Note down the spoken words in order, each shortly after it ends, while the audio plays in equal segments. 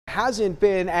Hasn't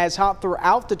been as hot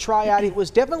throughout the triad. It was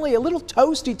definitely a little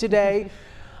toasty today.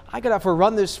 I got out for a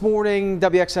run this morning.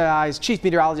 WXII's chief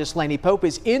meteorologist Lainey Pope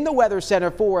is in the weather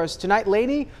center for us tonight.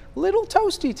 Lainey, little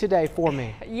toasty today for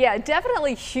me. Yeah,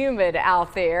 definitely humid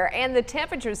out there, and the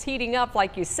temperature's heating up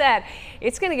like you said.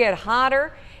 It's going to get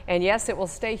hotter, and yes, it will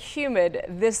stay humid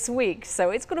this week. So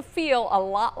it's going to feel a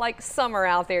lot like summer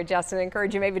out there, Justin. I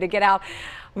encourage you maybe to get out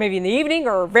maybe in the evening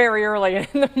or very early in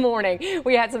the morning.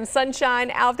 We had some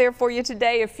sunshine out there for you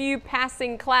today, a few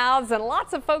passing clouds, and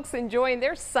lots of folks enjoying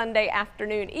their Sunday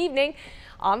afternoon, evening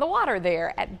on the water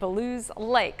there at Blues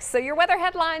Lake. So your weather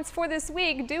headlines for this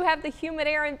week do have the humid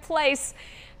air in place.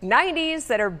 90s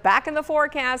that are back in the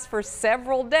forecast for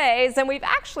several days, and we've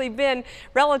actually been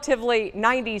relatively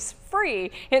 90s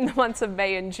free in the months of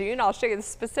May and June. I'll show you the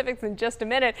specifics in just a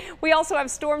minute. We also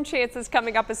have storm chances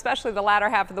coming up, especially the latter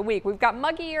half of the week. We've got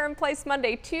muggy air in place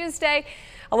Monday, Tuesday,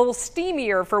 a little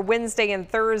steamier for Wednesday and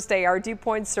Thursday. Our dew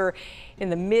points are in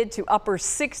the mid to upper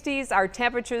 60s. Our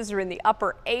temperatures are in the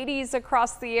upper 80s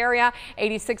across the area.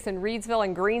 86 in Reedsville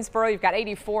and Greensboro. You've got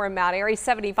 84 in Mount Airy,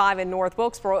 75 in North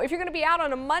Wilkesboro. If you're going to be out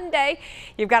on a Monday,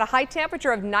 you've got a high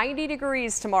temperature of 90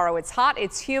 degrees tomorrow. It's hot,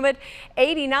 it's humid,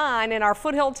 89 in our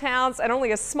foothill towns, and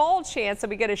only a small chance that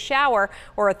we get a shower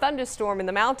or a thunderstorm in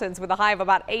the mountains with a high of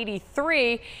about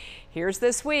 83. Here's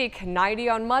this week: 90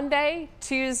 on Monday,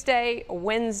 Tuesday,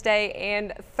 Wednesday,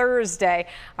 and Thursday.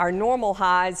 Our normal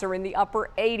highs are in the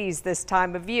upper 80s this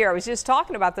time of year. I was just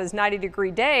talking about those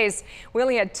 90-degree days. We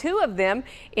only had 2 of them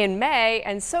in May,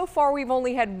 and so far we've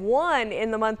only had 1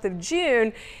 in the month of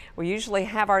June. We usually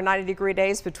have our 90-degree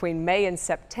days between May and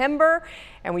September,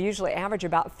 and we usually average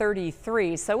about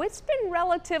 33. So it's been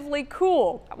relatively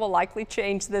cool. That will likely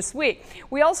change this week.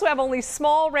 We also have only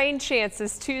small rain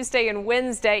chances Tuesday and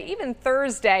Wednesday, even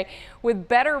Thursday, with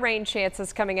better rain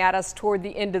chances coming at us toward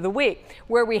the end of the week.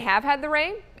 Where we have had the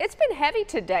rain, it's been heavy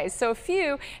today. So a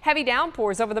few heavy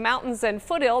downpours over the mountains and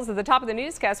foothills. At the top of the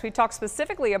newscast, we talked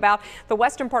specifically about the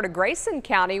western part of Grayson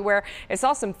County, where it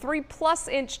saw some 3+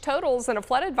 inch totals and a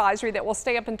flood advisory that will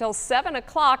stay up until 7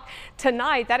 o'clock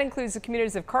tonight. That includes the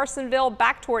communities of Carsonville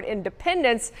back toward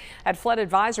Independence. That flood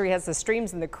advisory has the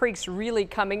streams and the creeks really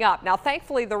coming up. Now,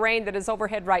 thankfully, the rain that is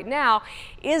overhead right now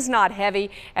is not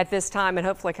heavy at this time and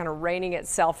hopefully kind of raining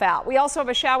itself out. We also have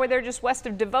a shower there just west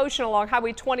of Devotion along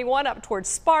Highway 21 up towards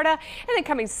Sparta, and then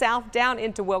coming south down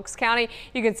into Wilkes County.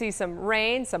 You can see some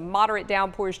rain, some moderate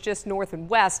downpours just north and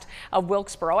west of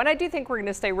Wilkesboro. And I do think we're going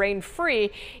to stay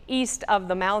rain-free east of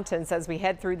the mountains as we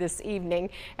head through this evening.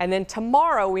 And then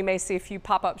tomorrow we may see a few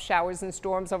pop-up showers and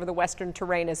storms over the western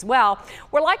terrain as well.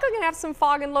 We're likely going to have some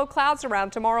fog and low clouds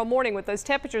around tomorrow morning with those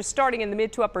temperatures starting in the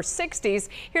mid to upper 60s.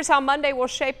 Here's how Monday will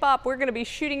shape up. We're going to be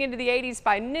shooting into the 80s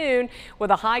by noon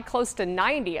with a high close to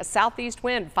 90, a southeast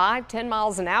wind 5-10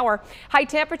 miles an hour. High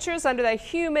temperatures under that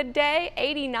humid day,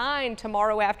 89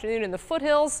 tomorrow afternoon in the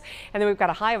foothills, and then we've got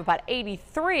a high of about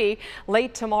 83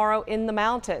 late tomorrow in the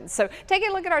mountains. So take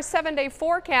a look at our 7-day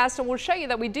forecast, and we'll show you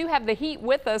that we do have the heat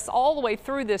with us all the way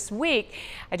through this week.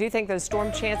 I do think those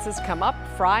storm chances come up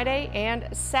Friday and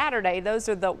Saturday. Those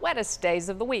are the wettest days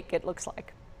of the week, it looks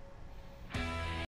like.